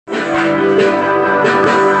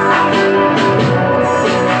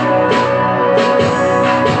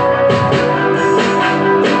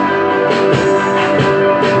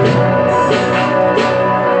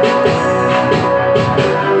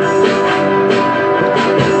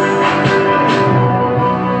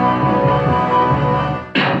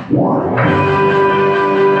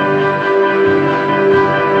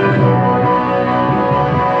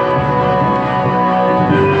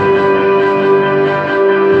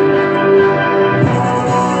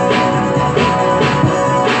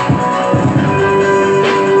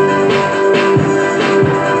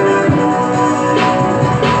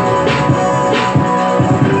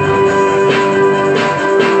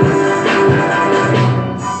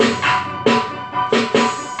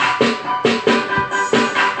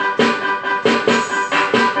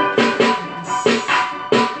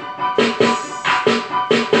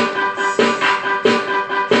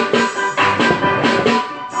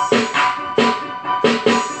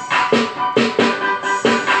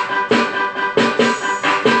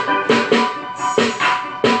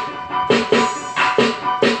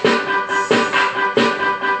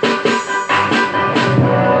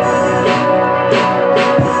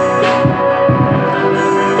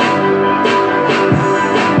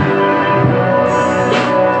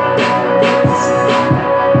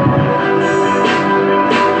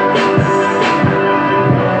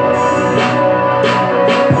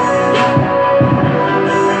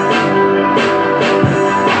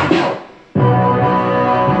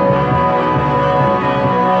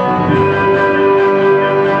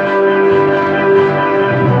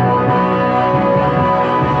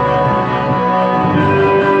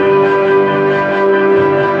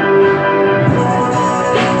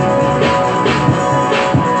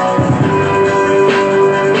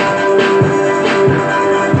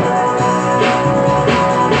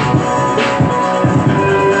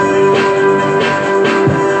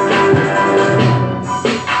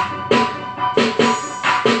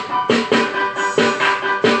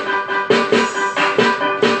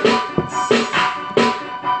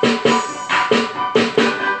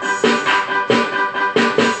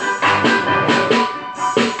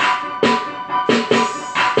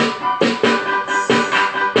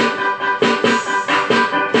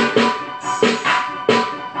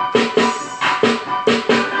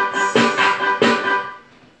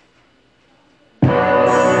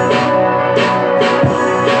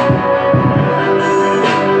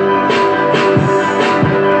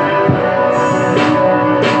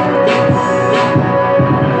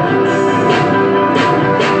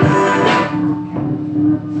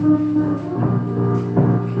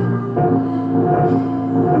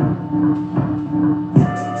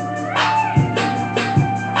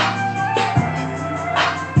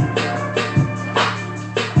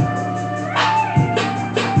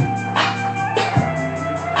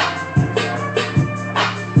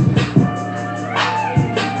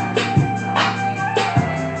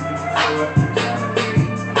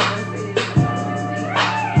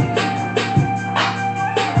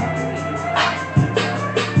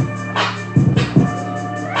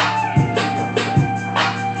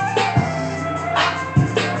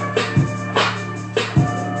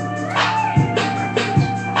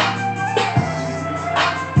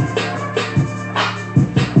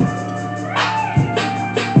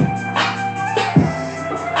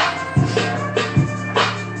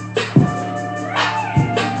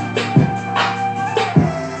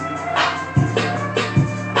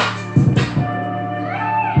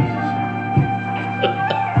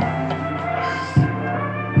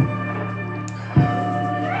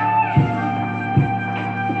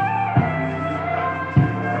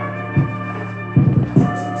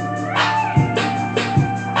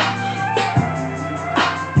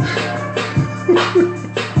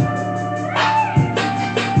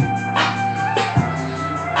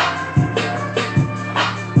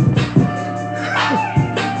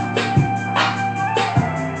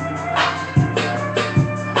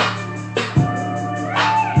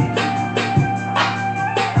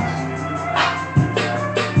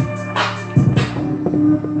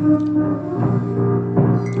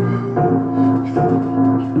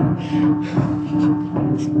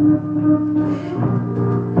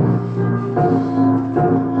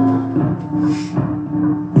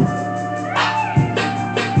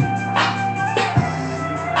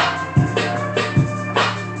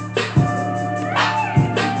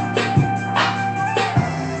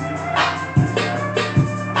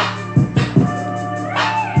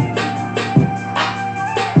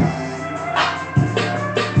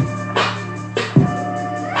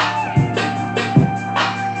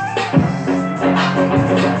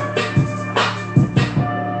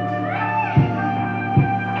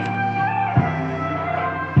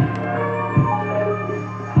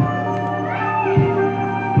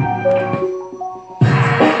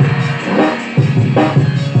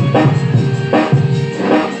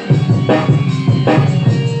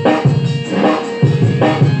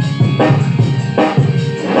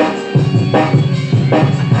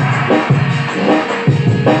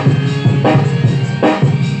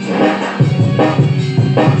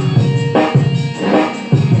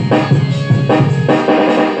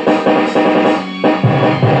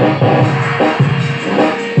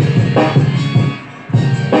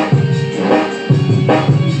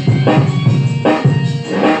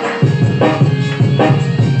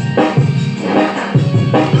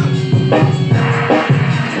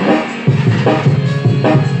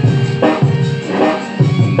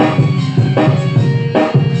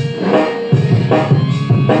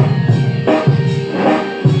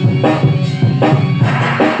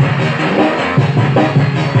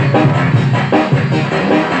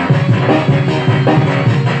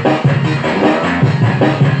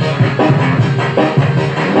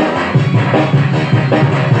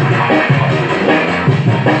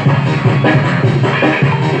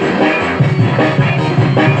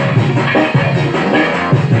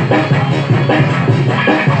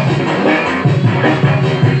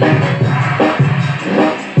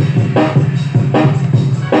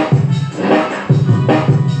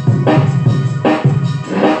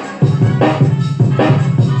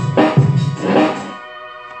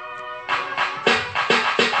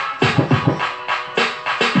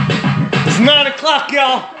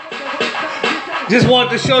Just wanted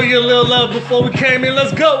to show you a little love before we came in.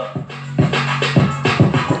 Let's go.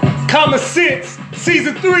 Common Sense,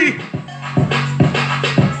 Season 3.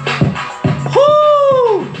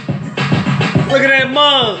 Woo! Look at that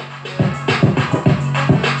mug.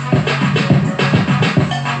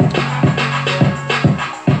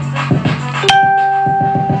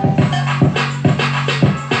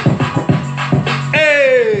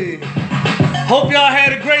 Hey! Hope y'all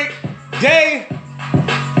had a great day.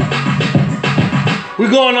 We're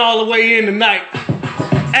going all the way in tonight.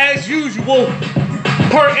 As usual,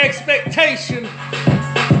 per expectation.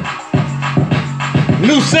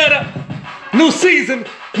 New setup, new season,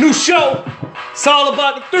 new show. It's all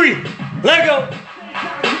about the three. Let go.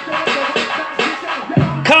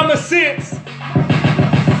 Common Sense.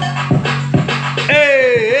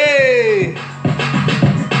 Hey, hey.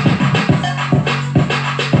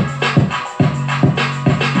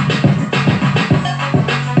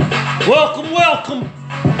 Welcome, welcome.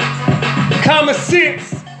 Common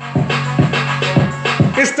Sense.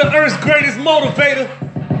 It's the Earth's greatest motivator.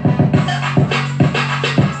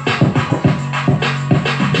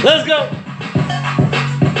 Let's go.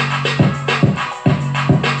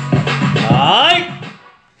 All right.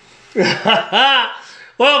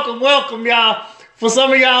 Welcome, welcome, y'all. For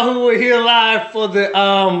some of y'all who were here live for the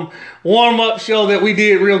warm-up show that we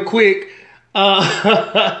did real quick, we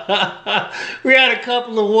had a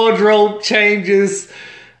couple of wardrobe changes.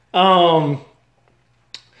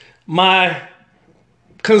 My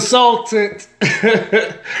consultant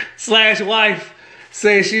slash wife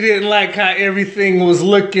said she didn't like how everything was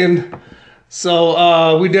looking.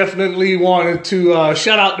 So we definitely wanted to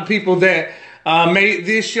shout out the people that made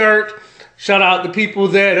this shirt. Shout out the people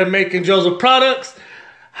that are making Joseph products.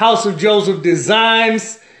 House of Joseph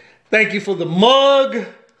Designs. Thank you for the mug.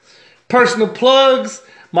 Personal plugs.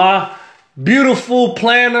 My beautiful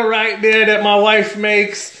planner right there that my wife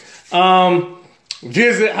makes.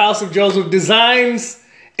 Visit House of Joseph Designs.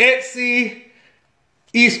 Etsy,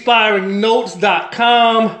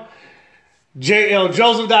 inspiringnotes.com,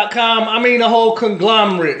 jljoseph.com. I mean, the whole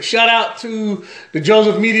conglomerate. Shout out to the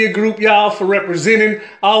Joseph Media Group, y'all, for representing,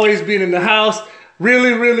 always being in the house.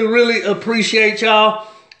 Really, really, really appreciate y'all.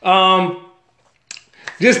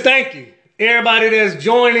 Just thank you. Everybody that's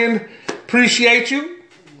joining, appreciate you.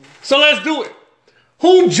 So let's do it.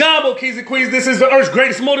 Who Jumbo, Keys and Queens? This is the Earth's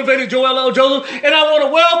greatest motivator, Joel L. Joseph, and I want to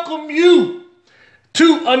welcome you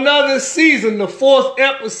to another season, the 4th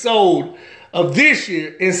episode of this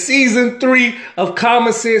year in Season 3 of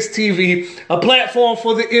Common Sense TV, a platform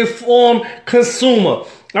for the informed consumer.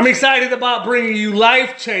 I'm excited about bringing you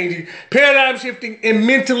life-changing, paradigm-shifting, and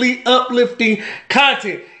mentally uplifting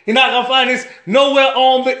content. You're not going to find this nowhere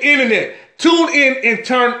on the internet. Tune in and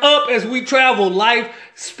turn up as we travel life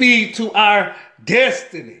speed to our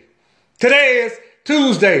destiny. Today is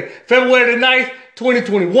Tuesday, February the 9th,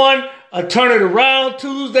 2021. A Turn It Around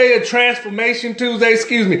Tuesday, a Transformation Tuesday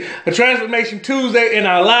in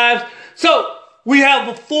our lives. So we have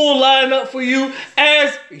a full lineup for you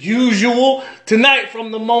as usual tonight,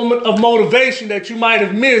 from the moment of motivation that you might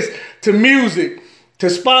have missed to music, to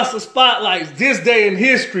sponsor spotlights, this day in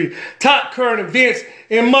history, top current events,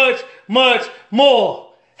 and much, much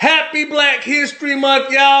more. Happy Black History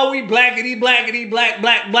Month, y'all. We blackity, blackity, black,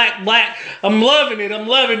 black, black, black. I'm loving it. I'm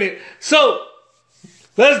loving it. So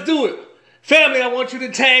let's do it. Family, I want you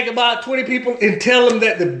to tag about 20 people and tell them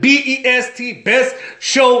that the BEST, best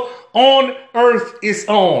show on earth, is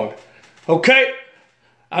on. Okay?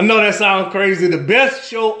 I know that sounds crazy. The best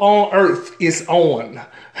show on earth is on.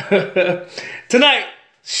 Tonight's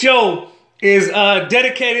show is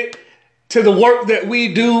dedicated to the work that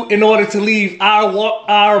we do in order to leave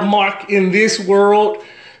our mark in this world.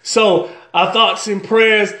 So our thoughts and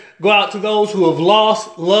prayers go out to those who have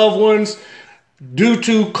lost loved ones due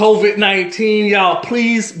to COVID-19. Y'all,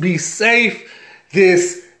 please be safe.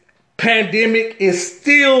 This pandemic is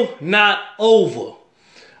still not over. All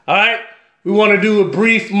right? We want to do a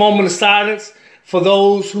brief moment of silence for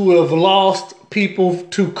those who have lost people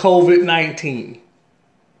to COVID-19.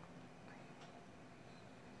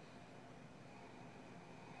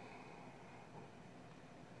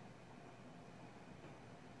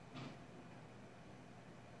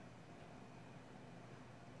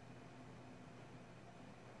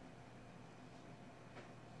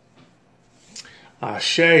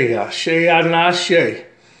 Ashe, ashe, and ashe.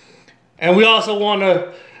 And we also want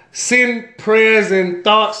to send prayers and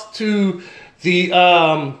thoughts to the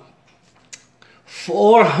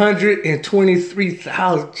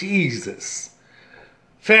 423,000, Jesus,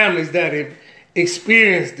 families that have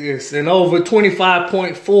experienced this, and over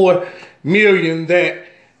 25.4 million that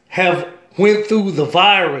have went through the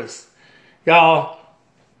virus. y'all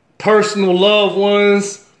personal loved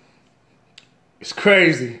ones. It's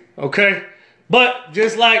crazy, okay? But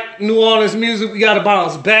just like New Orleans music, we got to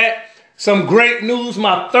bounce back. Some great news.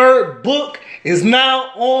 My third book is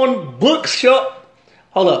now on bookshelf.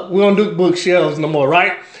 Hold up. We don't do bookshelves no more,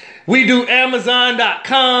 right? We do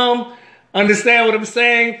Amazon.com. Understand what I'm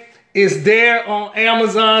saying? It's there on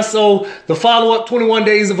Amazon. So the follow-up 21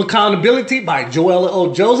 Days of Accountability by Joella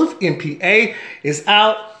O. Joseph, MPA, is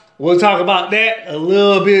out. We'll talk about that a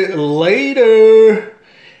little bit later.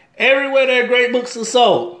 Everywhere that great books are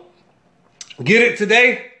sold. Get it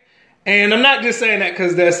today. And I'm not just saying that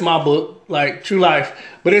because that's my book, like True Life,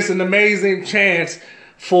 but it's an amazing chance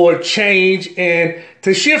for change and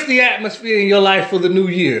to shift the atmosphere in your life for the new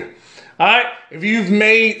year. All right? If you've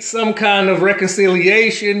made some kind of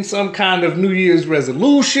reconciliation, some kind of New Year's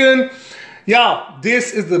resolution, y'all,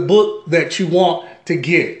 this is the book that you want to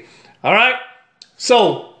get. All right?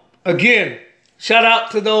 So, again, shout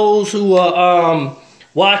out to those who are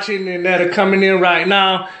watching and that are coming in right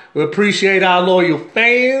now. We appreciate our loyal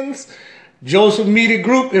fans. Joseph Media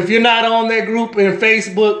Group. If you're not on that group in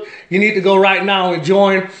Facebook, you need to go right now and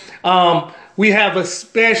join. We have a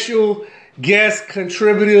special guest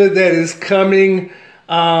contributor that is coming.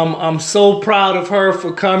 I'm so proud of her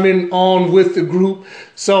for coming on with the group.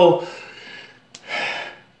 So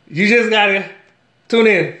you just got to tune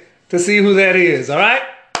in to see who that is, all right?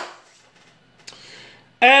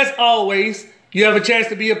 As always, you have a chance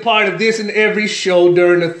to be a part of this and every show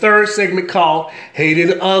during the third segment called Hate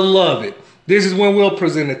It or Love It. This is when we'll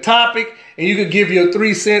present a topic and you can give your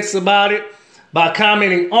 3 cents about it by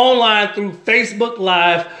commenting online through Facebook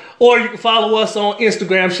Live, or you can follow us on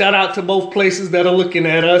Instagram. Shout out to both places that are looking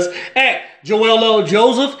at us at Joella O.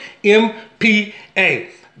 Joseph, MPA.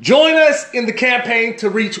 Join us in the campaign to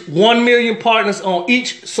reach 1 million partners on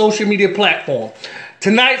each social media platform.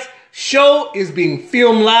 Tonight's show is being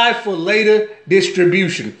filmed live for later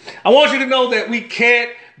distribution. I want you to know that we can't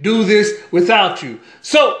do this without you.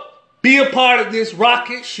 So be a part of this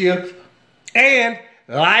rocket ship and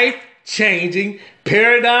life-changing,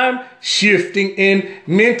 paradigm-shifting, and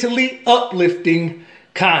mentally uplifting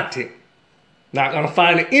content. Not going to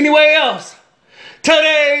find it anywhere else.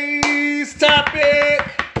 Today's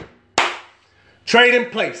topic, trading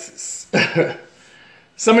places.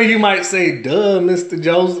 Some of you might say, duh, Mr.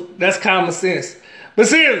 Joseph, that's common sense. But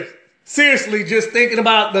seriously, just thinking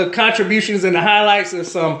about the contributions and the highlights of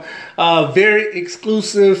some very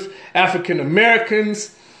exclusive African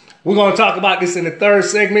Americans. We're going to talk about this in the third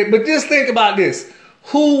segment, but just think about this.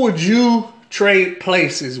 Who would you trade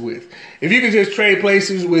places with? If you could just trade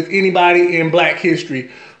places with anybody in Black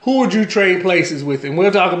history, who would you trade places with? And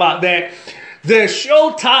we'll talk about that. The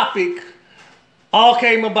show topic all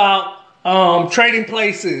came about Trading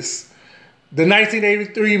Places, the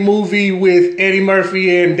 1983 movie with Eddie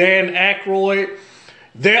Murphy and Dan Aykroyd.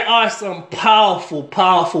 There are some powerful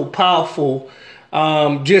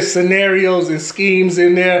just scenarios and schemes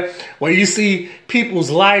in there where you see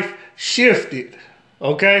people's life shifted,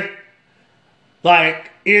 okay?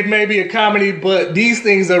 Like, it may be a comedy, but these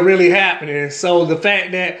things are really happening. So the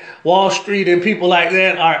fact that Wall Street and people like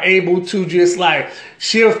that are able to just like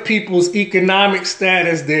shift people's economic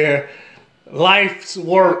status, their life's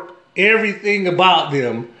work, everything about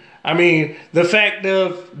them. I mean, the fact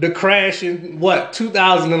of the crash in,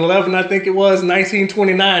 2011, I think it was,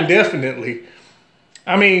 1929, definitely.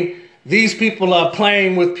 I mean, these people are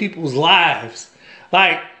playing with people's lives.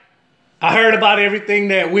 Like, I heard about everything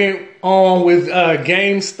that went on with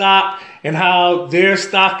GameStop and how their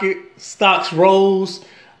stocks rose.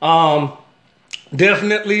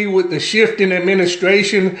 Definitely with the shift in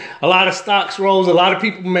administration, a lot of stocks rose, a lot of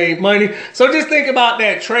people made money. So just think about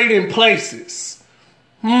that, trading places.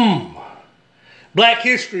 Black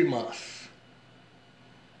History Month.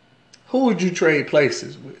 Who would you trade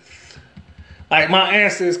places with? Like, my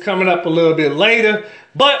answer is coming up a little bit later,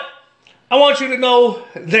 but I want you to know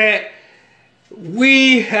that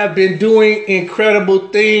we have been doing incredible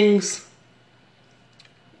things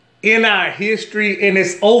in our history, and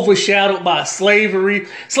it's overshadowed by slavery.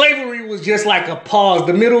 Slavery was just like a pause.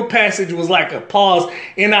 The Middle Passage was like a pause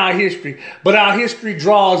in our history. But our history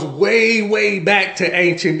draws way, way back to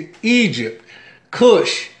ancient Egypt,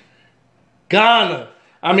 Kush, Ghana,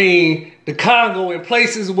 the Congo, and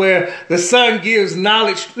places where the sun gives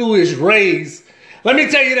knowledge through his rays. Let me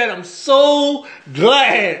tell you that I'm so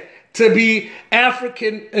glad to be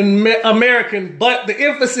African American, but the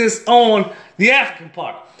emphasis on the African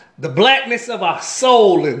part. The blackness of our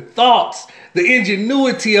soul and thoughts, the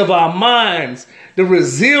ingenuity of our minds, the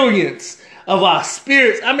resilience of our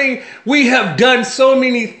spirits. We have done so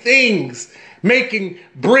many things making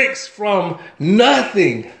bricks from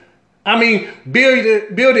nothing. I mean,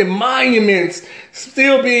 building monuments,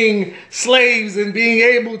 still being slaves and being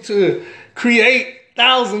able to create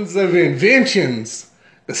thousands of inventions.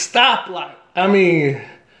 The stoplight, I mean,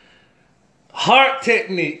 heart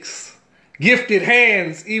techniques, gifted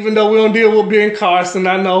hands, even though we don't deal with Ben Carson,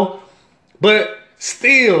 I know. But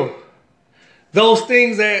still, those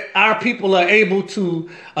things that our people are able to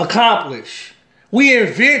accomplish. We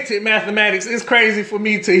invented mathematics. It's crazy for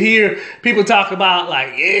me to hear people talk about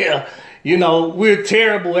like, yeah, you know, we're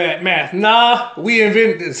terrible at math. Nah, we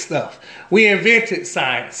invented this stuff. We invented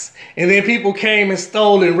science. And then people came and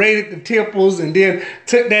stole and raided the temples and then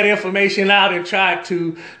took that information out and tried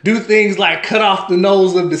to do things like cut off the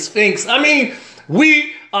nose of the Sphinx. I mean,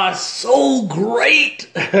 we are so great.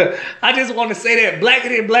 I just want to say that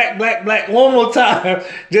blackity black, black, black one more time.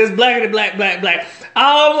 Just blackity black, black, black.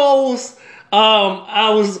 I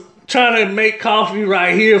was trying to make coffee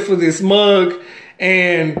right here for this mug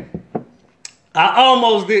and I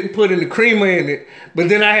almost didn't put any creamer in it, but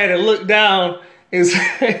then I had to look down and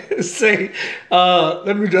say,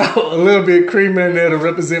 let me drop a little bit of creamer in there to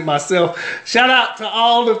represent myself. Shout out to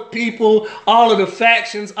all the people, all of the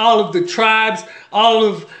factions, all of the tribes, all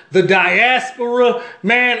of the diaspora.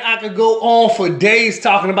 Man, I could go on for days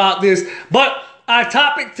talking about this, but our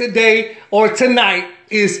topic today or tonight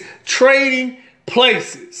is trading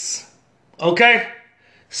places, okay?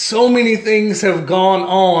 So many things have gone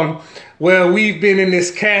on where we've been in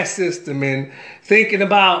this caste system and thinking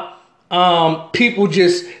about people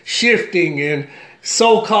just shifting and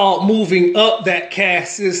so-called moving up that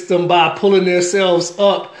caste system by pulling themselves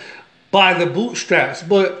up by the bootstraps.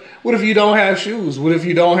 But what if you don't have shoes? What if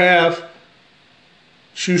you don't have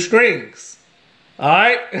shoestrings? All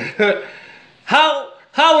right?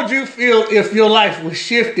 How would you feel if your life was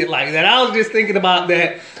shifted like that? I was just thinking about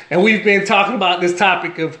that, and we've been talking about this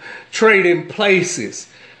topic of trading places.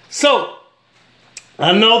 So,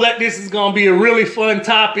 I know that this is going to be a really fun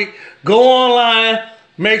topic. Go online.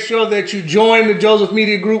 Make sure that you join the Joseph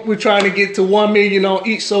Media Group. We're trying to get to 1 million on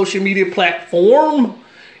each social media platform.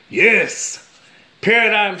 Yes.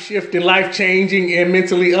 Paradigm shifting, life-changing, and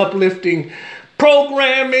mentally uplifting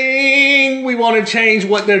programming. We want to change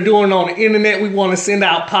what they're doing on the internet. We want to send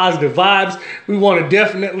out positive vibes. We want to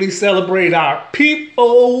definitely celebrate our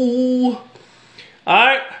people. All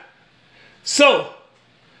right. So,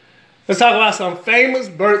 let's talk about some famous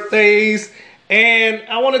birthdays. And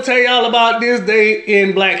I want to tell y'all about this day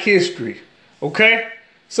in Black history. Okay?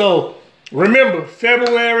 So, remember,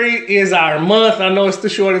 February is our month. I know it's the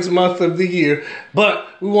shortest month of the year, but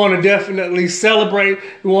we want to definitely celebrate.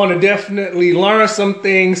 We want to definitely learn some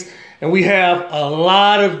things, and we have a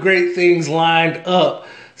lot of great things lined up,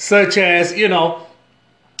 such as, you know,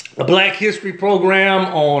 a Black History program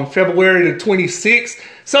on February the 26th.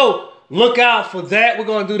 So look out for that. We're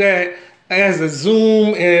going to do that as a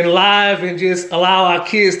Zoom and live and just allow our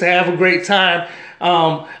kids to have a great time.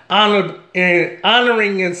 Honoring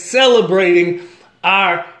and celebrating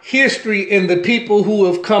our history and the people who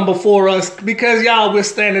have come before us, because y'all, we're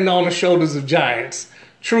standing on the shoulders of giants.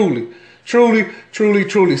 Truly, truly, truly,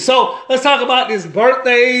 truly. So let's talk about these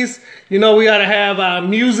birthdays. You know, we got to have our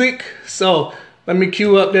music. So let me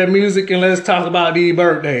cue up that music and let's talk about these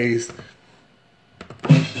birthdays.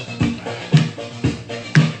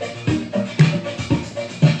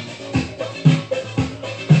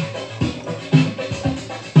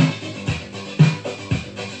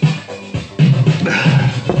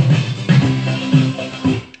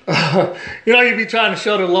 You know, you be trying to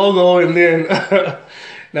show the logo and then,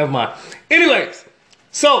 never mind. Anyways,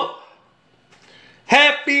 so,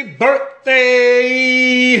 happy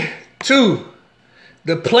birthday to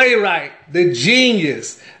the playwright, the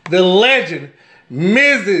genius, the legend,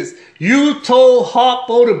 Mrs. You Told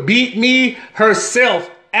Harpo to Beat Me herself,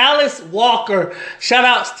 Alice Walker. Shout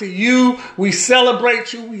outs to you. We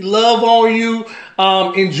celebrate you. We love on you.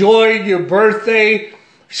 Enjoy your birthday.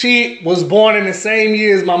 She was born in the same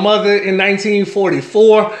year as my mother in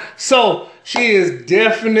 1944. So she is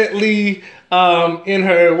definitely in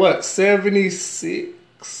her, 76,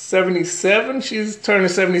 77? She's turning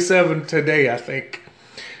 77 today, I think.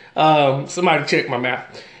 Somebody check my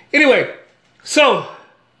math. Anyway, so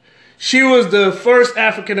she was the first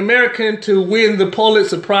African-American to win the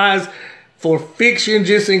Pulitzer Prize for fiction,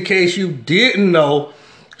 just in case you didn't know.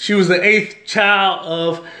 She was the 8th child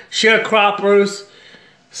of sharecroppers.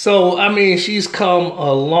 So, I mean, she's come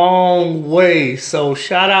a long way. So,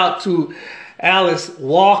 shout out to Alice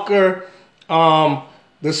Walker.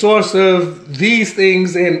 the source of these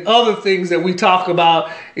things and other things that we talk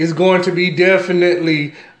about is going to be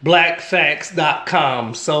definitely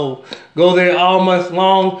blackfacts.com. So go there all month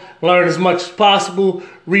long, learn as much as possible,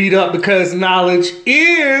 read up, because knowledge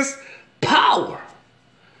is power.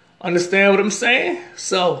 Understand what I'm saying?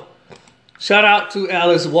 So shout out to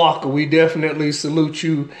Alice Walker. We definitely salute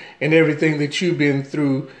you and everything that you've been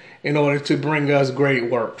through in order to bring us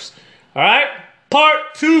great works. All right.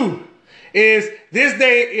 Part 2 is this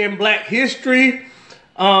day in Black history.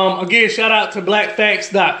 Again, shout out to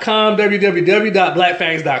blackfacts.com,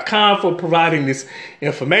 www.blackfacts.com for providing this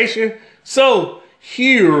information. So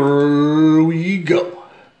here we go.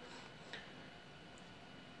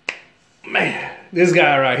 Man, this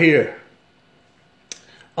guy right here,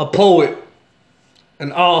 a poet,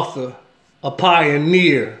 an author, a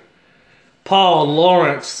pioneer, Paul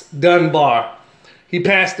Laurence Dunbar. He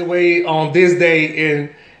passed away on this day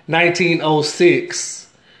in 1906.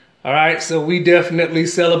 All right, so we definitely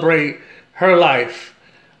celebrate her life.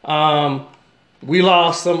 We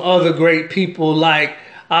lost some other great people like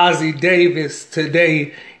Ossie Davis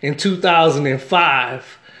today in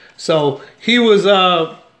 2005. So he was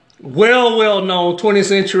a well known 20th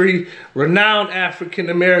century renowned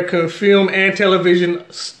African-American film and television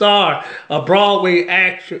star, a Broadway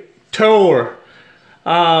actor.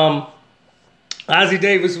 Ossie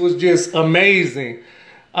Davis was just amazing.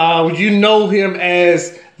 You know him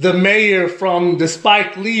as the mayor from the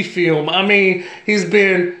Spike Lee film. I mean, he's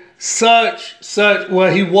been such a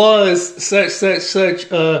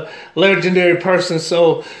legendary person.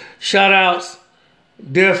 So shout outs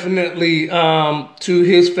definitely to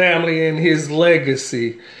his family and his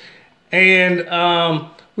legacy. And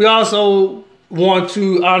we also want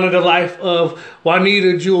to honor the life of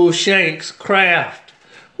Juanita Jewel Shanks Craft.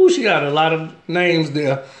 She got a lot of names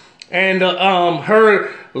there. And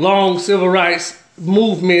her long civil rights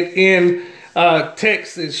movement in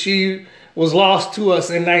Texas. She was lost to us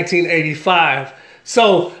in 1985.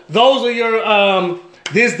 So those are your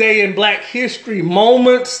this day in Black history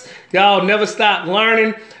moments. Y'all never stop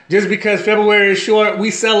learning. Just because February is short, we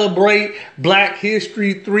celebrate Black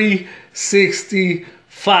History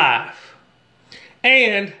 365.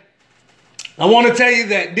 And I want to tell you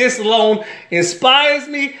that this alone inspires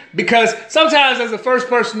me, because sometimes as the first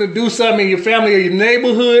person to do something in your family or your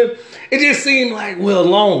neighborhood, it just seemed like we're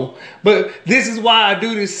alone. But this is why I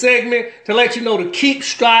do this segment, to let you know to keep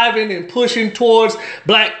striving and pushing towards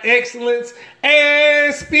Black excellence.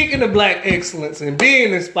 And speaking of Black excellence and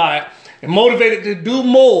being inspired and motivated to do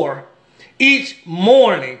more each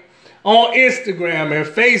morning on Instagram and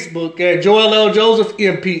Facebook at Joel L. Joseph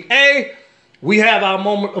MPA, we have our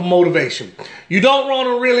moment of motivation. You don't want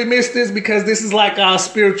to really miss this, because this is like our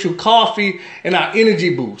spiritual coffee and our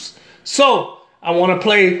energy boost. So I want to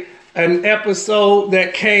play an episode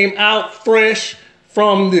that came out fresh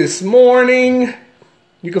from this morning.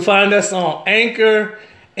 You can find us on Anchor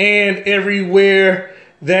and everywhere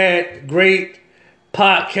that great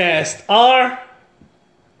podcasts are.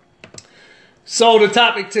 So the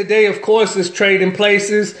topic today, of course, is trading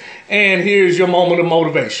places. And here's your moment of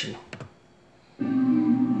motivation.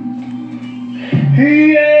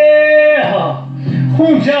 Yeah!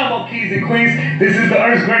 Jumbo Keys and Queens. This is the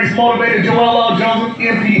Earth's greatest motivator, Joel L. Joseph,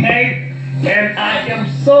 MPA. And I am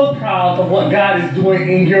so proud of what God is doing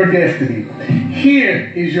in your destiny.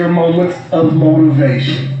 Here is your moments of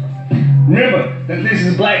motivation. Remember that this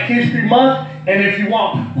is Black History Month. And if you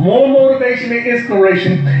want more motivation and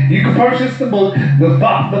inspiration, you can purchase the book, The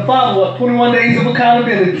Follow-Up, 21 Days of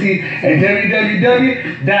Accountability, at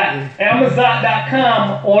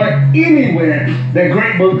www.amazon.com or anywhere that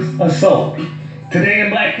great books are sold. Today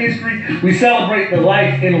in Black History, we celebrate the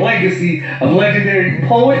life and legacy of legendary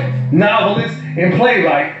poet, novelist, and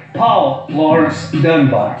playwright Paul Laurence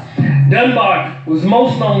Dunbar. Dunbar was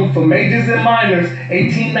most known for Majors and Minors,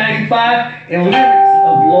 1895, and Lyrics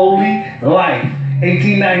of Lowly Life,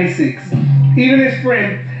 1896. Even his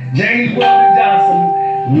friend, James Weldon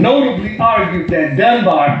Johnson, notably argued that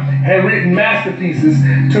Dunbar had written masterpieces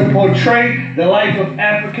to portray the life of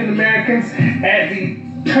African Americans at the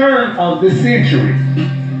turn of the century.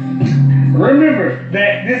 Remember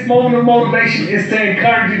that this moment of motivation is to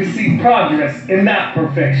encourage you to seek progress and not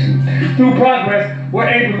perfection. Through progress, we're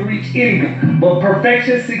able to reach anything, but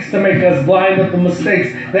perfection seeks to make us blind of the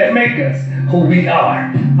mistakes that make us who we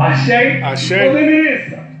are. Ashe? Ashe. Well, then it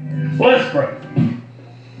is so. Let's pray.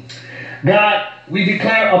 God, we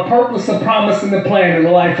declare a purpose, a promise, and a plan in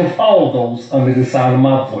the life of all those under the sound of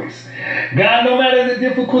my voice. God, no matter the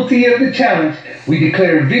difficulty of the challenge, we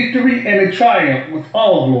declare victory and a triumph with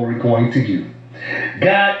all glory going to you.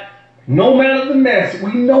 God, no matter the mess,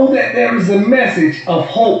 we know that there is a message of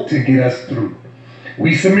hope to get us through.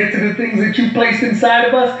 We submit to the things that you placed inside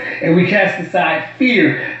of us, and we cast aside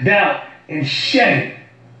fear, doubt, and shame.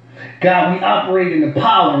 God, we operate in the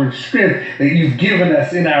power and strength that you've given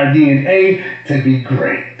us in our DNA to be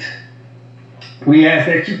great. We ask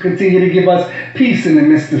that you continue to give us peace in the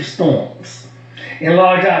midst of storms.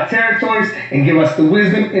 Enlarge our territories and give us the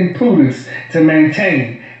wisdom and prudence to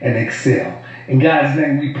maintain and excel. In God's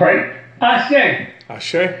name we pray. Ashe.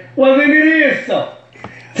 Ashe. Well, then it is so.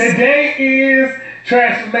 Today is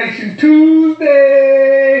Transformation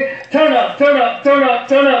Tuesday. Turn up, turn up, turn up,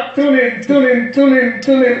 turn up. Tune in, tune in, tune in,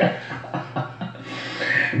 tune in.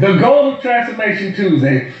 The goal of Transformation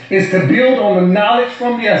Tuesday is to build on the knowledge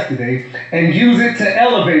from yesterday and use it to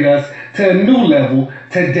elevate us to a new level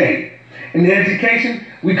today. In education,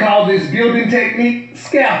 we call this building technique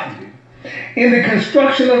scaffolding. In the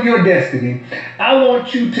construction of your destiny, I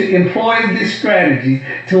want you to employ this strategy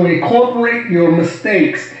to incorporate your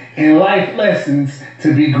mistakes and life lessons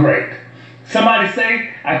to be great. Somebody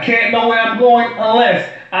say, I can't know where I'm going unless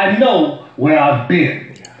I know where I've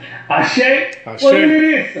been. Ashe? Well, then it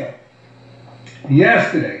is so.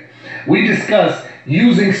 Yesterday, we discussed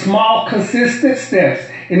using small, consistent steps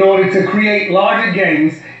in order to create larger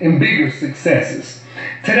gains and bigger successes.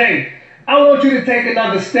 Today, I want you to take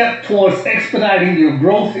another step towards expediting your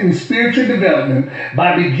growth in spiritual development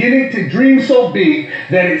by beginning to dream so big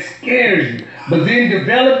that it scares you, but then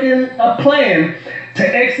developing a plan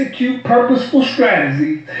to execute purposeful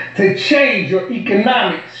strategy to change your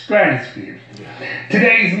economic stratosphere.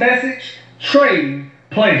 Today's message, trading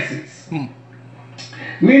places.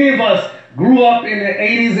 Many of us grew up in the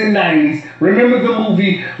 80s and 90s. Remember the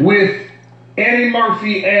movie with Eddie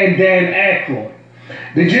Murphy and Dan Aykroyd.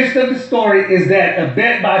 The gist of the story is that a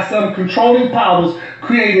bet by some controlling powers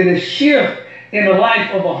created a shift in the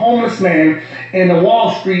life of a homeless man and the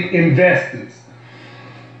Wall Street investors.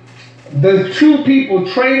 The two people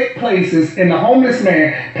traded places, and the homeless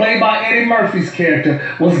man, played by Eddie Murphy's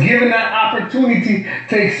character, was given an opportunity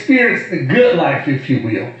to experience the good life, if you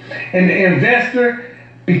will. And the investor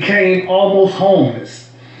became almost homeless.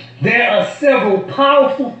 There are several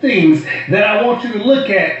powerful things that I want you to look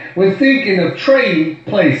at when thinking of trading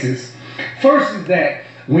places. First is that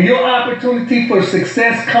when your opportunity for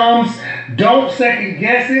success comes, don't second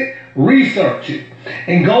guess it, research it.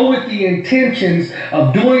 And go with the intentions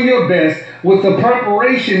of doing your best with the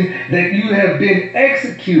preparation that you have been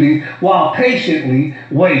executing while patiently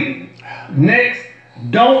waiting. Next,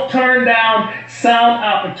 don't turn down sound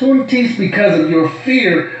opportunities because of your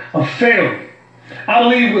fear of failure. I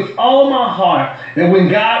believe with all my heart that when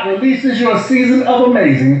God releases your season of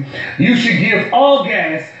amazing, you should give all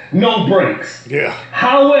gas, no brakes. Yeah.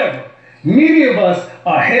 However, many of us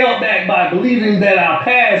are held back by believing that our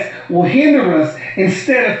past will hinder us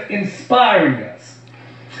instead of inspiring us.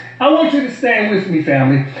 I want you to stand with me,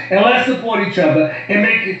 family, and let's support each other and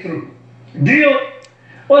make it through. Deal?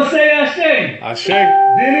 Well, say Ashe. Ashe.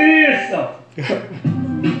 Then it is so.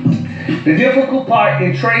 The difficult part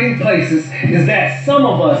in trading places is that some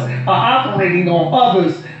of us are operating on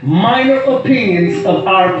others' minor opinions of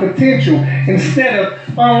our potential instead of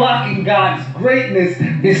unlocking God's greatness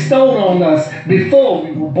bestowed on us before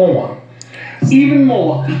we were born. Even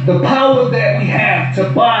more, the power that we have to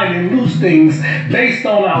bind and loose things based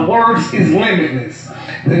on our words is limitless.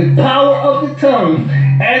 The power of the tongue,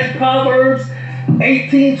 as Proverbs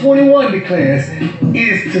 18:21 declares,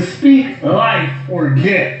 is to speak life or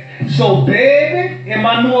death. So, baby, in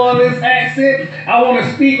my New Orleans accent, I want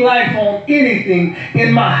to speak life on anything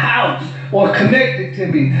in my house or connected to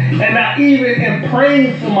me. And I even am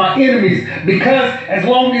praying for my enemies, because as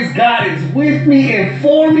long as God is with me and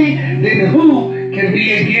for me, then who can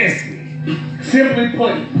be against me? Simply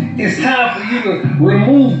put, it's time for you to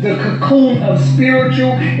remove the cocoon of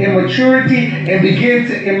spiritual immaturity and begin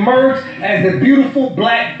to emerge as the beautiful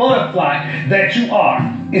black butterfly that you are.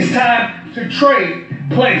 It's time to trade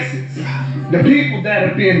places. The people that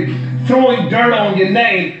have been throwing dirt on your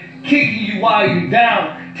name, kicking you while you're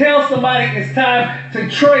down, tell somebody it's time to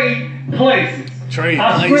trade places.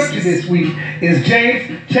 Our scripture this week is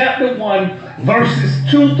James chapter 1,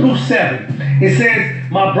 verses 2 through 7. It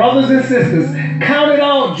says, my brothers and sisters, count it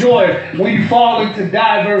all joy when you fall into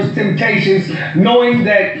diverse temptations, knowing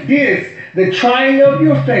that this, the trying of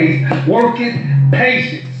your faith, worketh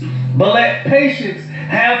patience. But let patience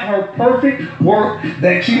have her perfect work,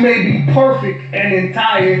 that she may be perfect and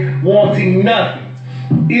entire, wanting nothing.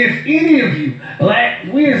 If any of you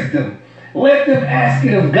lack wisdom, let them ask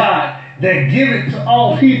it of God, that giveth to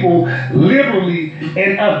all people liberally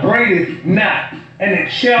and upbraideth not, and it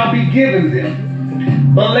shall be given them.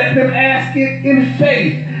 but let them ask it in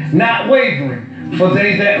faith, not wavering. For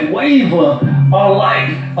they that waver are like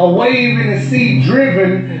a wave in the sea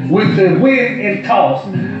driven with the wind and tossed.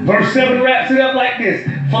 Verse 7 wraps it up like this.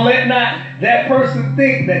 For let not that person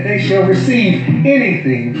think that they shall receive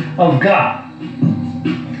anything of God.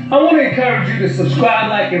 I want to encourage you to subscribe,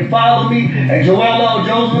 like, and follow me at Joel L.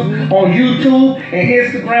 Joseph on YouTube and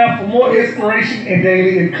Instagram for more inspiration and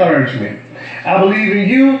daily encouragement. I believe in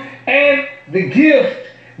you and the gift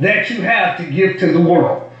that you have to give to the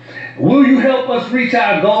world. Will you help us reach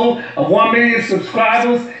our goal of 1 million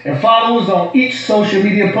subscribers and followers on each social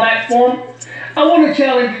media platform? I want to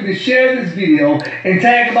challenge you to share this video and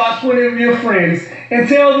tag about 20 of your friends and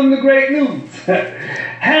tell them the great news.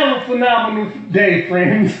 Have a phenomenal day,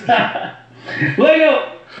 friends. Lay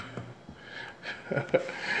up.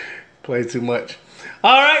 Play too much.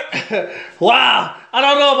 All right. Wow. I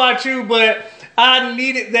don't know about you, but I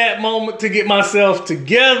needed that moment to get myself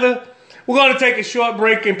together. We're going to take a short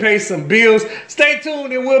break and pay some bills. Stay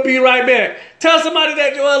tuned and we'll be right back. Tell somebody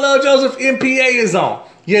that Joel L. Joseph MPA is on.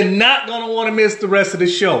 You're not going to want to miss the rest of the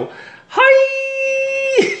show.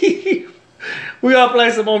 Hi! We're going to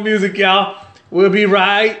play some more music, y'all. We'll be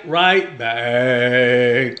right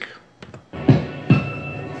back.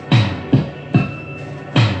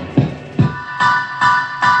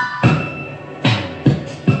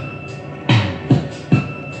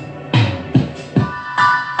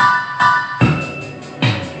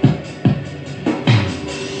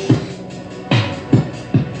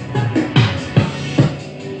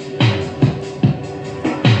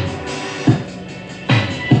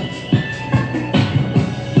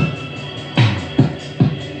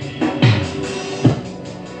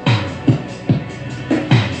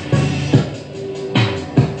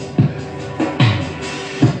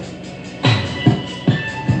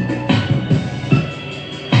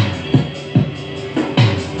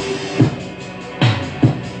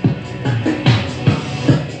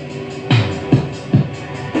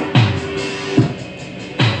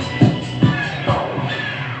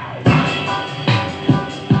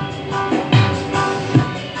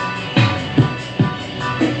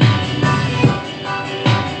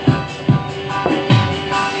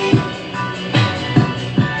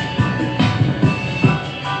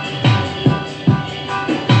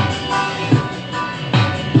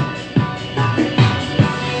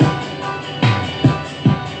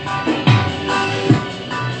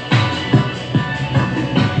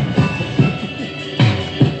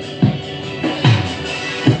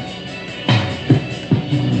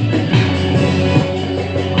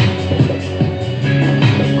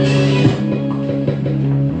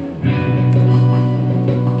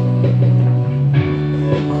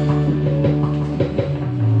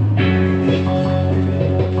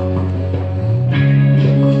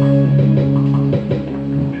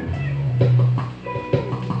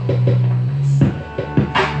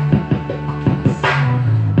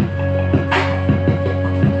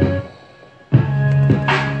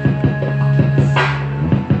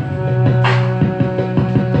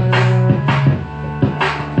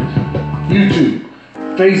 YouTube,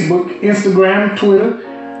 Facebook, Instagram, Twitter,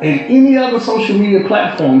 and any other social media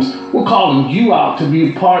platforms, we're calling you out to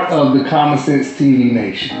be a part of the Common Sense TV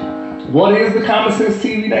Nation. What is the Common Sense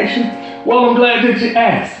TV Nation? Well, I'm glad that you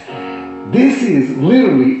asked. This is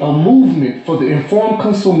literally a movement for the informed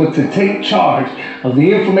consumer to take charge of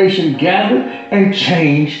the information gathered and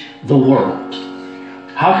change the world.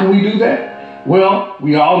 How can we do that? Well,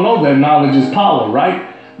 we all know that knowledge is power,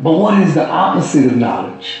 right? But what is the opposite of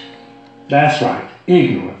knowledge? That's right,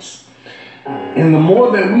 ignorance. And the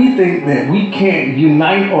more that we think that we can't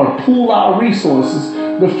unite or pool our resources,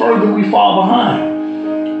 the further we fall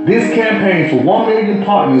behind. This campaign for 1 million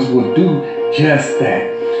partners will do just that.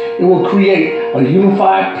 It will create a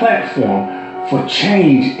unified platform for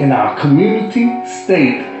change in our community,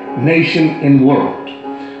 state, nation, and world.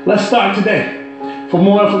 Let's start today. For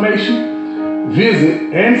more information,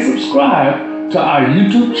 visit and subscribe to our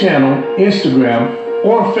YouTube channel, Instagram,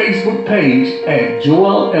 or Facebook page at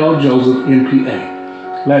Joel L. Joseph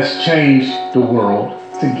MPA. Let's change the world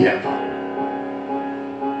together.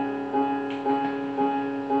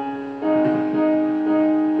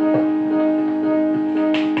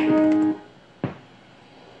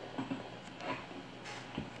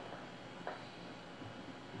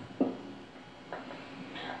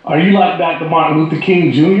 Are you like Dr. Martin Luther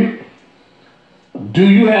King Jr.? Do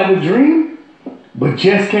you have a dream, but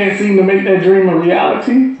just can't seem to make that dream a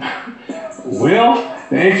reality? Well,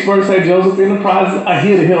 the experts at Joseph Enterprises are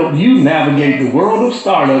here to help you navigate the world of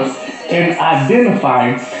startups and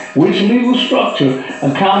identifying which legal structure,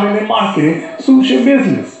 accounting, and marketing suits your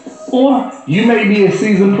business. Or you may be a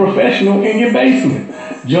seasoned professional in your basement.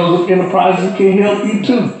 Joseph Enterprises can help you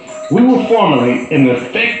too. We will formulate an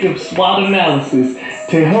effective SWOT analysis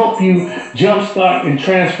to help you jumpstart and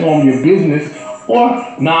transform your business or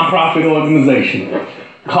nonprofit organization.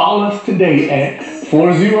 Call us today at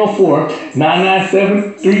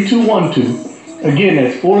 404-997-3212. Again,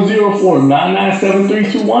 that's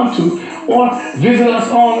 404-997-3212. Or visit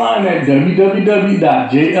us online at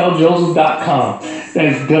www.jljoseph.com.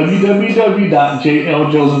 That's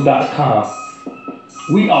www.jljoseph.com.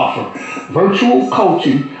 We offer virtual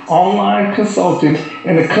coaching, online consulting,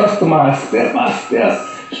 and a customized step-by-step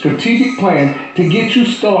strategic plan to get you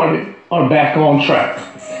started or back on track.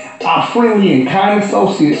 Our friendly and kind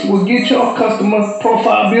associates will get your customer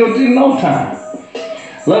profile built in no time.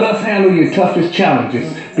 Let us handle your toughest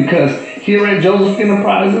challenges, because here at Joseph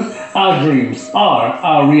Enterprises, our dreams are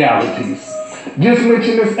our realities. Just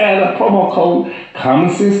mention this ad promo code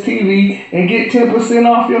CommonSenseTV and get 10%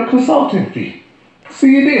 off your consulting fee.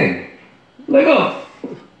 See you then. Let go.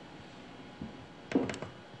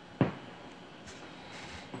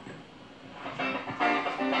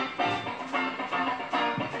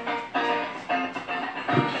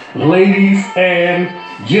 Ladies and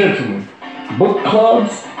gentlemen, book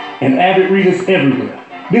clubs and avid readers everywhere,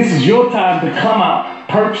 this is your time to come out,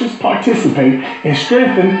 purchase, participate, and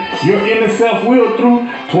strengthen your inner self-will through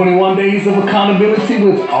 21 Days of Accountability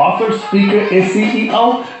with author, speaker, and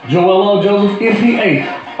CEO Joel O. Joseph, MPA,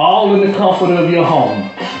 all in the comfort of your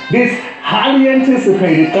home. This highly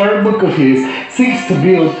anticipated third book of his seeks to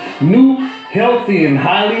build new, healthy, and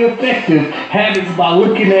highly effective habits by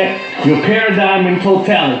looking at your paradigm in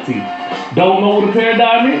totality. Don't know what a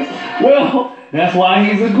paradigm is? Well, that's why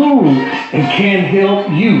he's a guru and can help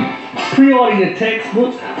you. Pre-order your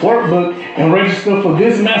textbook, workbook, and register for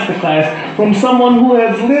this masterclass from someone who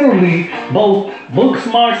has literally both book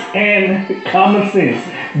smarts and common sense.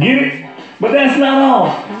 Get it? But that's not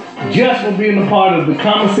all. Just for being a part of the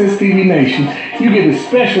Common Sense TV Nation, you get a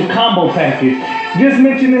special combo package. Just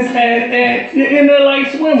mention this ad, you're in there like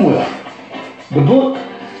swimwear. The book,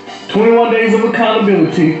 21 Days of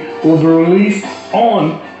Accountability, will be released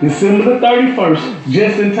on December the 31st,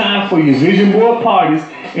 just in time for your vision board parties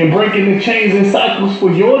and breaking the chains and cycles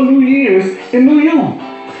for your New Year's and New You.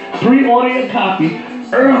 Pre-order your copy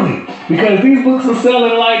early, because these books are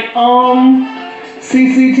selling like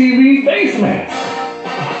CCTV face masks.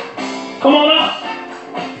 Come on up.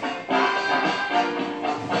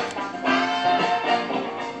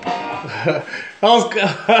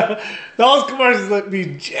 Those commercials look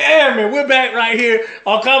be jamming. We're back right here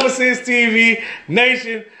on Common Sense TV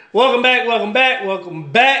Nation. Welcome back, welcome back,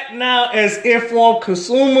 welcome back. Now, as informed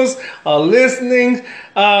consumers are listening,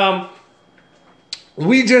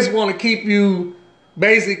 we just want to keep you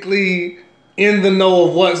basically in the know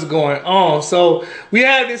of what's going on. So we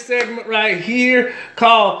have this segment right here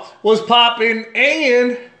called What's Poppin',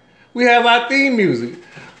 and we have our theme music.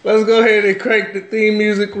 Let's go ahead and crank the theme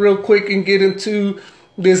music real quick and get into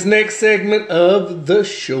this next segment of the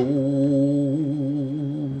show.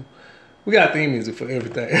 We got theme music for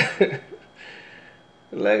everything.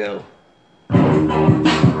 Let go.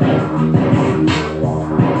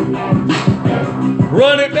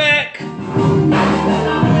 Run it back.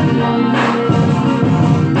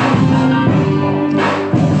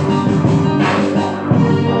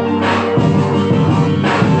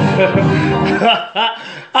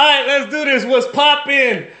 All right, let's do this. What's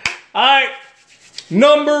poppin'? All right,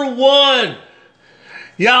 number one,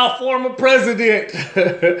 y'all former president,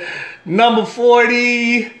 number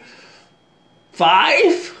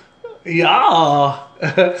 45, y'all.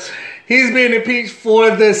 He's been impeached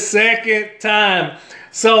for the second time.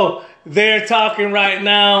 So they're talking right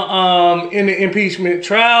now in the impeachment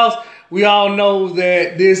trials. We all know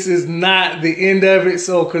that this is not the end of it,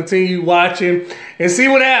 so continue watching and see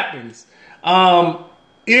what happens.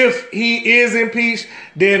 If he is impeached,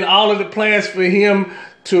 then all of the plans for him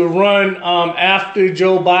to run after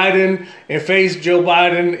Joe Biden and face Joe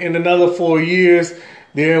Biden in another 4 years,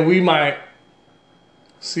 then we might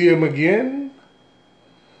see him again.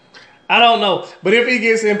 I don't know. But if he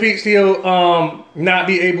gets impeached, he'll not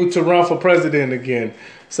be able to run for president again.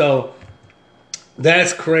 So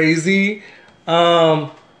that's crazy.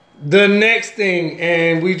 The next thing,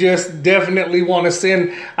 and we just definitely want to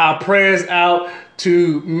send our prayers out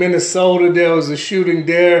to Minnesota. There was a shooting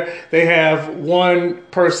there. They have one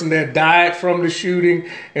person that died from the shooting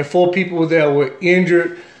and 4 people that were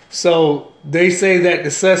injured. So they say that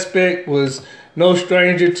the suspect was no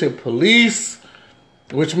stranger to police,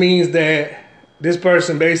 which means that this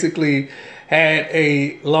person basically had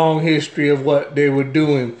a long history of what they were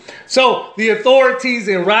doing. So the authorities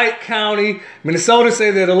in Wright County, Minnesota,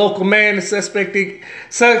 say that a local man is suspected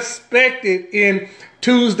in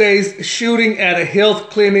Tuesday's shooting at a health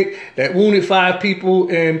clinic that wounded 5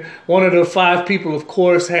 people, and one of the 5 people, of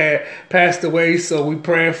course, had passed away. So we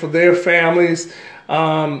praying for their families.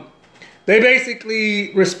 They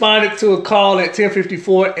basically responded to a call at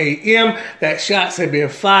 10:54 a.m. that shots had been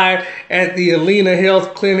fired at the Alena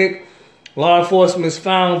Health Clinic. Law enforcement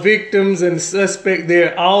found victims and the suspect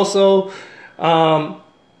there also.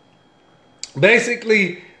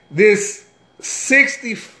 Basically, this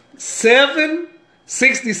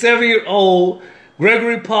 67-year-old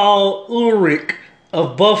Gregory Paul Ulrich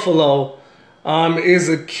of Buffalo is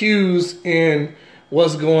accused in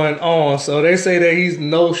what's going on. So they say that he's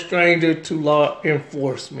no stranger to law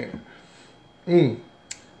enforcement.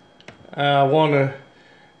 I want to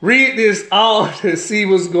read this all to see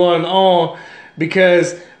what's going on,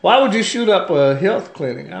 because why would you shoot up a health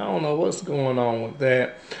clinic? I don't know what's going on with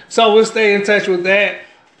that. So we'll stay in touch with that.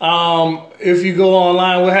 If you go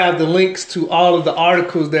online, we'll have the links to all of the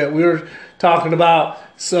articles that we're talking about.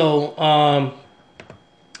 So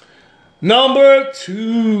number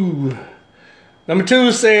two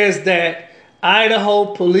says that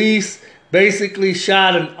Idaho police basically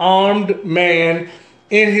shot an armed man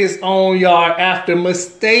in his own yard after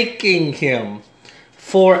mistaking him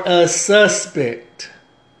for a suspect.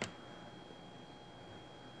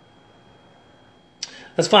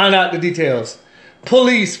 Let's find out the details.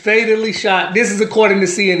 Police fatally shot, this is according to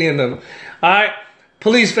CNN. All right.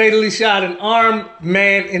 Police fatally shot an armed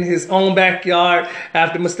man in his own backyard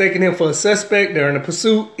after mistaking him for a suspect during a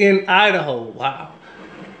pursuit in Idaho. Wow.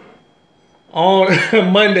 On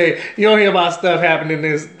Monday, you don't hear about stuff happening in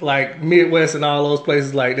this, like Midwest and all those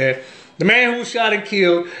places like that. The man who was shot and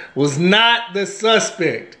killed was not the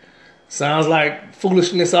suspect. Sounds like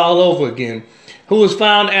foolishness all over again. Who was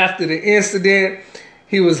found after the incident.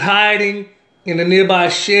 He was hiding in a nearby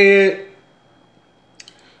shed.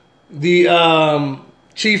 The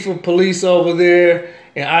chief of police over there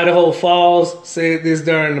in Idaho Falls said this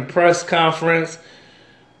during the press conference.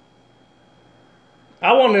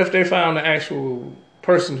 I wonder if they found the actual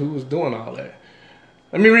person who was doing all that.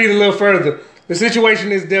 Let me read a little further. The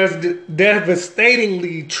situation is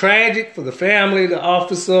devastatingly tragic for the family, the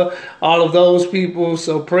officer, all of those people.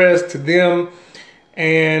 So prayers to them.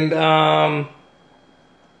 And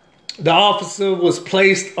the officer was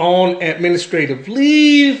placed on administrative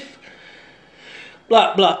leave.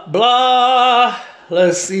 Blah, blah, blah.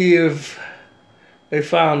 Let's see if they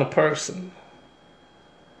found the person.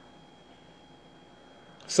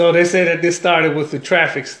 So they say that this started with the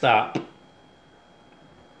traffic stop.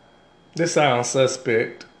 This sounds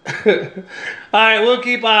suspect. All right, we'll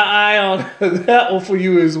keep our eye on that one for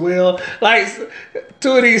you as well. Like,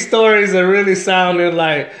 2 of these stories are really sounding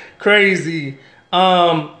like crazy.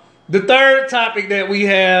 The third topic that we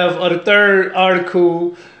have, or the third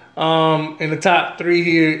article in the top 3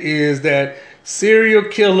 here, is that serial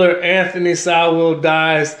killer Anthony Sowell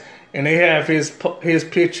dies, and they have his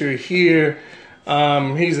picture here.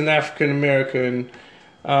 He's an African American.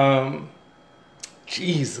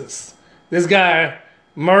 Jesus, this guy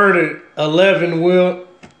murdered 11 women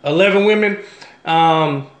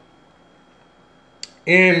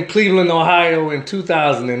in Cleveland, Ohio, in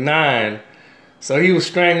 2009. So he was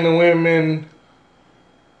strangling women,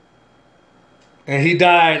 and he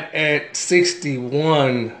died at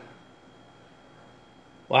 61.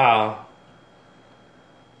 Wow.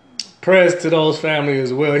 Prayers to those families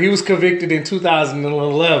as well. He was convicted in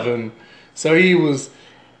 2011. So he was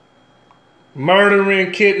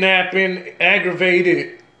murdering, kidnapping,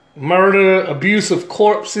 aggravated murder, abuse of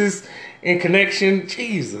corpses in connection.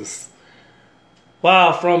 Jesus.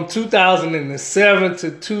 Wow, from 2007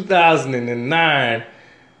 to 2009.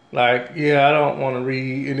 Like, yeah, I don't want to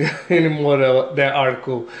read any more of that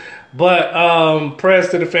article. But prayers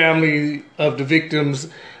to the family of the victims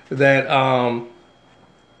that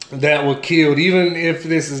were killed. Even if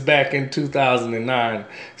this is back in 2009,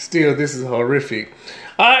 still, this is horrific.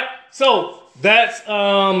 All right, so that's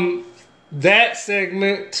that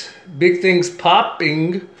segment. Big things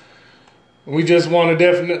popping. We just want to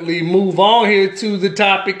definitely move on here to the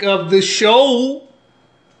topic of the show,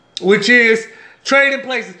 which is trading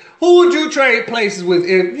places. Who would you trade places with?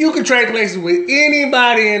 If you could trade places with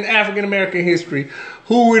anybody in African American history,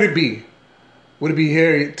 who would it be? Would it be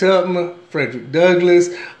Harriet Tubman, Frederick Douglass,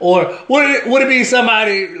 or would it be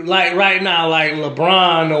somebody like right now, like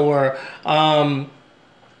LeBron, or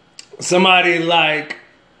somebody like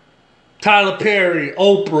Tyler Perry,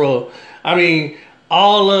 Oprah? I mean,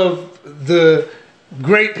 all of the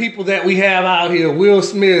great people that we have out here, Will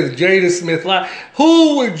Smith, Jada Smith, like,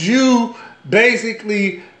 who would you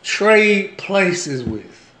basically trade places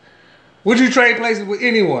with? Would you trade places with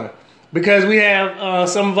anyone? Because we have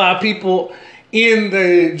some of our people in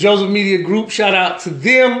the Joseph Media group, shout out to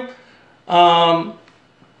them,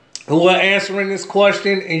 who are answering this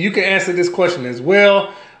question, and you can answer this question as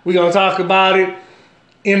well. We're going to talk about it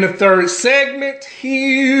in the third segment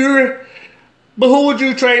here. But who would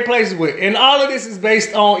you trade places with? And all of this is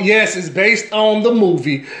based on, yes, it's based on the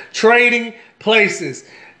movie Trading Places.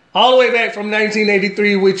 All the way back from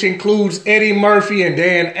 1983, which includes Eddie Murphy and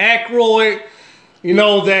Dan Aykroyd. You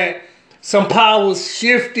know that some powers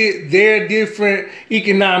shifted their different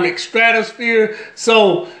economic stratosphere.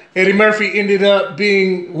 So Eddie Murphy ended up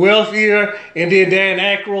being wealthier, and then Dan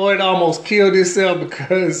Aykroyd almost killed himself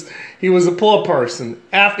because he was a poor person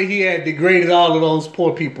after he had degraded all of those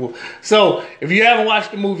poor people. So if you haven't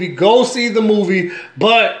watched the movie, go see the movie.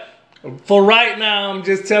 But for right now, I'm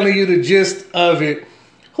just telling you the gist of it.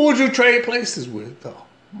 Who would you trade places with, though?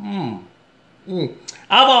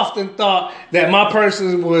 I've often thought that my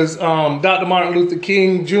person was Dr. Martin Luther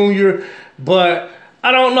King Jr., but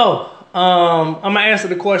I don't know. I'm going to answer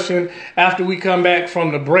the question after we come back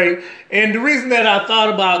from the break. And the reason that I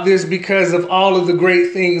thought about this because of all of the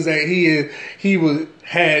great things that he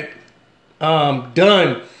had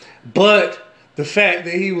done, but the fact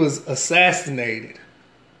that he was assassinated.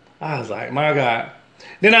 I was like, my God.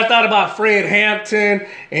 Then I thought about Fred Hampton,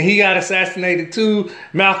 and he got assassinated too.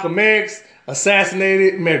 Malcolm X,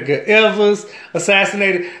 assassinated. Medgar Evers,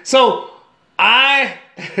 assassinated. So I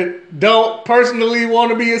don't personally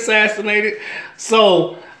want to be assassinated.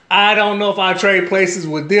 So I don't know if I trade places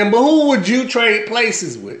with them. But who would you trade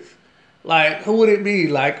places with? Like, who would it be?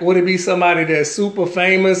 Like, would it be somebody that's super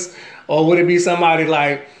famous? Or would it be somebody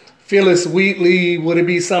like Phyllis Wheatley? Would it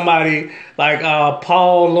be somebody like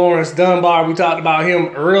Paul Lawrence Dunbar? We talked about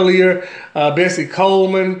him earlier. Bessie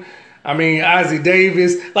Coleman. I mean, Ossie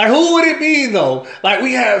Davis. Like, who would it be, though? Like,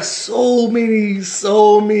 we have so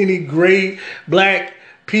many great black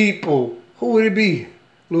people. Who would it be?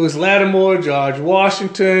 Lewis Lattimore, George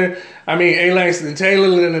Washington. I mean, A. Langston Taylor,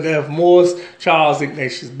 Leonard F. Morse, Charles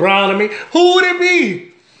Ignatius Brown. I mean, who would it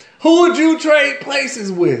be? Who would you trade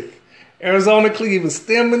places with? Arizona Cleaver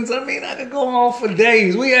Stemmons. I mean, I could go on for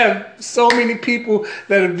days. We have so many people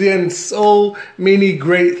that have done so many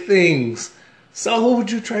great things. So who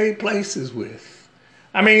would you trade places with?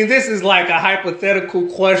 I mean, this is like a hypothetical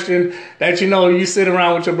question that, you sit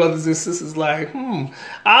around with your brothers and sisters like,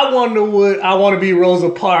 I wonder would I want to be Rosa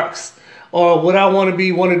Parks, or would I want to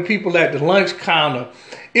be one of the people at the lunch counter?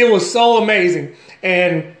 It was so amazing.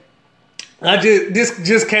 And this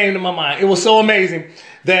just came to my mind. It was so amazing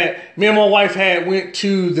that me and my wife went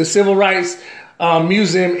to the Civil Rights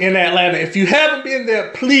Museum in Atlanta. If you haven't been there,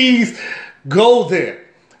 please go there.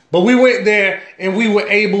 But we went there and we were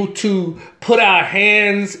able to put our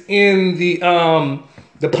hands in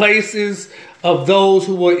the places of those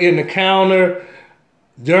who were in the counter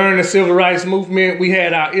during the Civil Rights Movement. We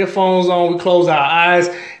had our earphones on, we closed our eyes,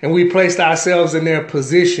 and we placed ourselves in their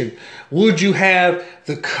position. Would you have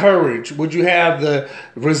the courage? Would you have the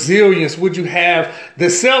resilience? Would you have the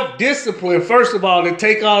self-discipline, first of all, to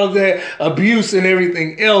take all of that abuse and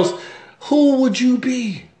everything else? Who would you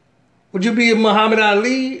be? Would you be Muhammad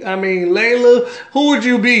Ali? I mean, Layla? Who would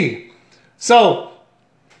you be? So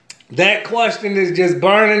that question is just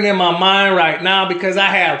burning in my mind right now because I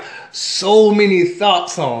have so many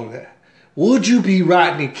thoughts on that. Would you be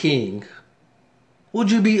Rodney King?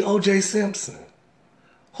 Would you be O.J. Simpson?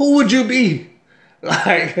 Who would you be?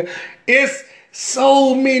 Like, it's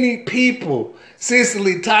so many people.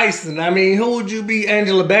 Cicely Tyson. I mean, who would you be?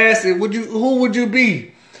 Angela Bassett. Who would you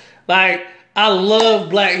be? Like, I love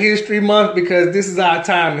Black History Month because this is our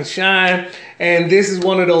time to shine. And this is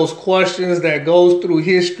one of those questions that goes through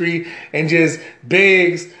history and just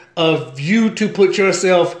begs of you to put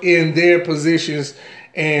yourself in their positions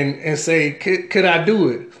and say, could I do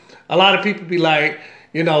it? A lot of people be like,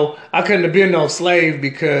 I couldn't have been no slave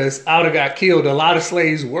because I would have got killed. A lot of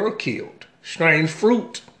slaves were killed. Strange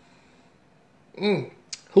fruit. Who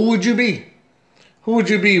would you be? Who would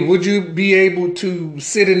you be? Would you be able to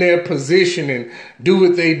sit in their position and do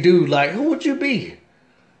what they do? Like, who would you be?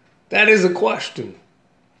 That is a question.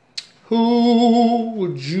 Who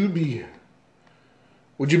would you be?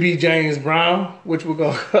 Would you be James Brown? Which we're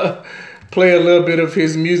going to play a little bit of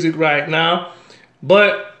his music right now.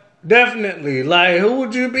 But definitely, like, who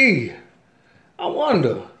would you be? I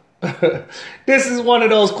wonder. This is one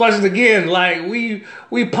of those questions, again, like, we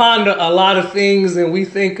ponder a lot of things and we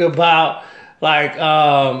think about, like,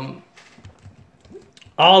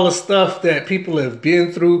 all the stuff that people have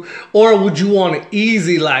been through? Or would you want an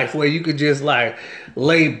easy life where you could just like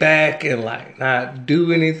lay back and like not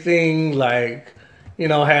do anything, like, you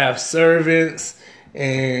know, have servants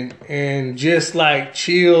and just like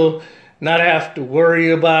chill, not have to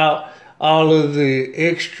worry about all of the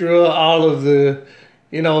extra, all of the,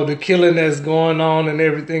 you know, the killing that's going on and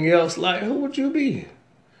everything else? Like, who would you be?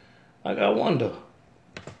 Like, I wonder.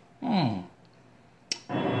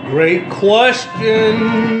 Great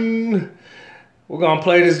question. We're going to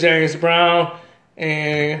play this James Brown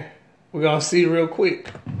and we're going to see real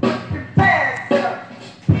quick.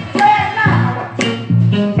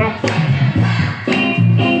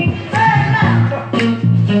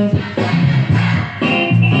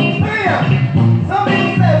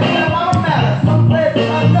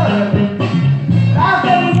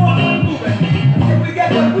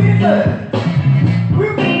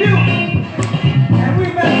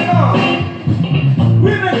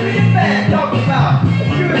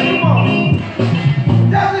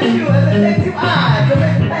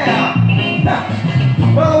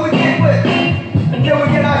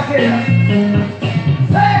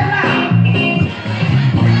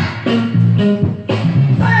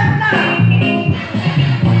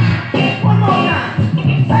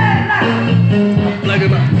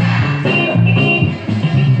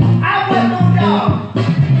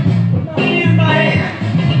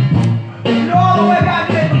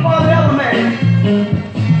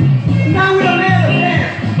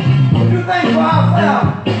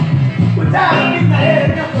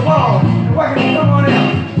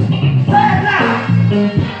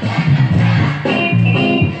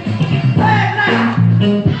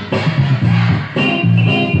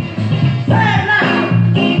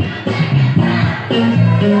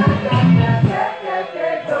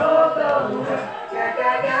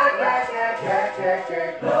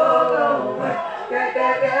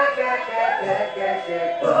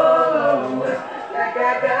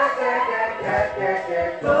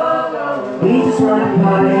 We just wanna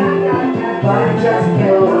party, party just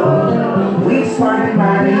go. We just wanna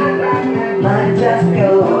money, money just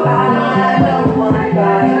go. I don't wanna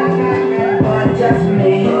party, party just for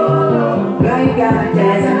me. Girl, you gotta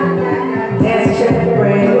dance, dance, shake the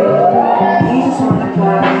brain. We just wanna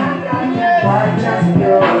party, party just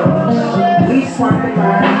go. We just wanna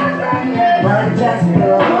money, money just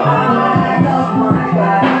go. I don't wanna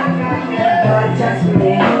party, party just for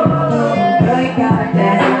me. Girl, you gotta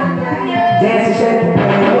dance. This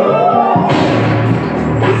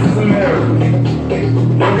is America.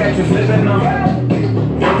 Look at you flipping them.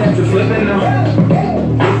 Look at you flipping them.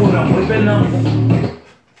 Look what I'm whipping them.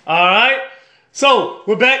 All right. So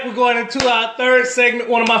we're back. We're going into our third segment,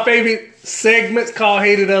 one of my favorite segments called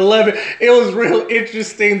Hated 11. It was real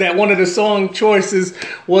interesting that one of the song choices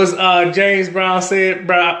was James Brown said,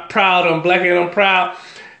 "Proud, I'm black and I'm proud."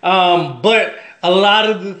 But a lot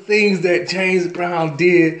of the things that James Brown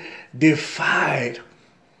did defied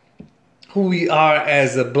who we are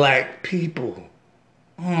as a black people.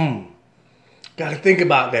 Got to think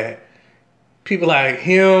about that. People like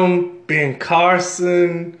him, Ben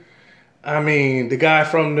Carson, I mean, the guy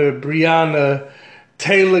from the Breonna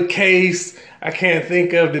Taylor case. I can't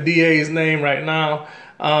think of the DA's name right now,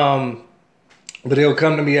 but it'll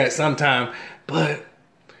come to me at some time. But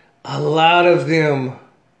a lot of them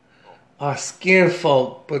are skin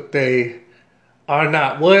folk, but they are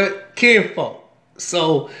not what? Kinfolk.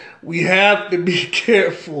 So we have to be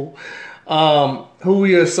careful who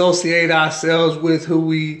we associate ourselves with, who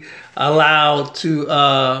we allow to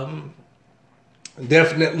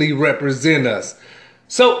definitely represent us.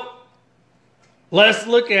 So let's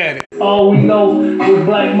look at it. All we know with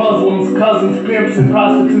black Muslims, cousins, pimps, and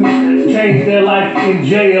prostitutes changed their life in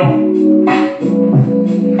jail.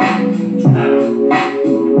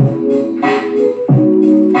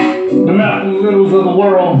 The Malcolm Littles of the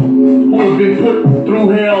world, who have been put through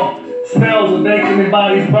hell, smells of bacon and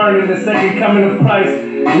bodies burning. The second coming of Christ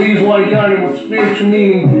leaves one yearning with spiritual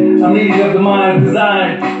meaning, a meaning of the mind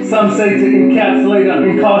designed, some say, to encapsulate or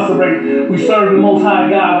incarcerate. We serve the Most High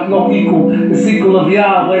God with no equal, the sequel of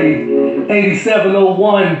Yahweh,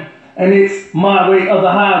 8701, and it's my way of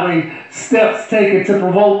the highway. Steps taken to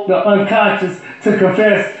provoke the unconscious to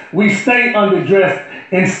confess. We stay underdressed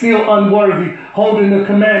and still unworthy, holding the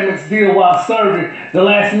commandments dear while serving the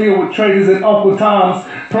last meal with traitors and Uncle Toms,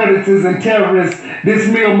 predators and terrorists. This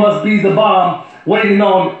meal must be the bomb, waiting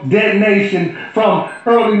on detonation from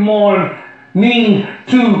early morn mean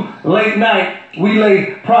to late night. We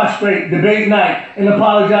lay prostrate, debate night, and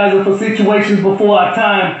apologizing for situations before our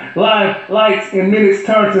time. Line, lights, and minutes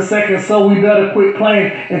turn to seconds, so we better quit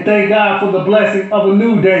playing and thank God for the blessing of a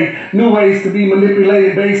new day, new ways to be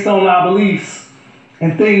manipulated based on our beliefs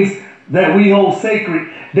and things that we hold sacred.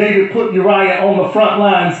 David put Uriah on the front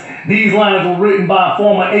lines. These lines were written by a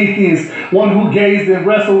former atheist, one who gazed and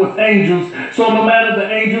wrestled with angels. So no matter the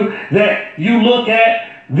angel that you look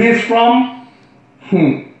at this from,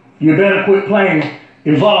 you better quit playing.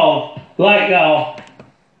 Evolve. Like y'all.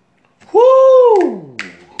 Woo!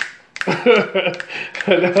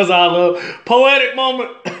 That was our little poetic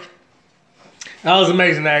moment. That was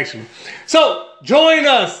amazing, actually. So join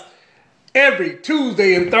us every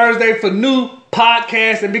Tuesday and Thursday for new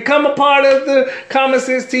podcasts and become a part of the Common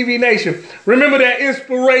Sense TV Nation. Remember that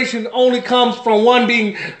inspiration only comes from one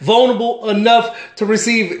being vulnerable enough to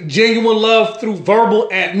receive genuine love through verbal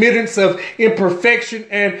admittance of imperfection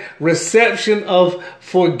and reception of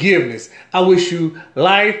forgiveness. I wish you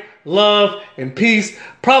life, love, and peace.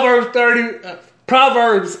 Proverbs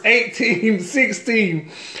 18:16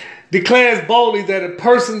 declares boldly that a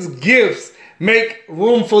person's gifts make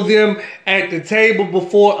room for them at the table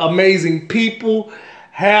before amazing people.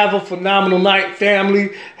 Have a phenomenal night,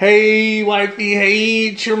 family. Hey, wifey.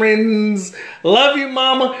 Hey, childrens. Love you,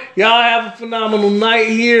 mama. Y'all have a phenomenal night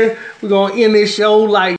here. We're going to end this show like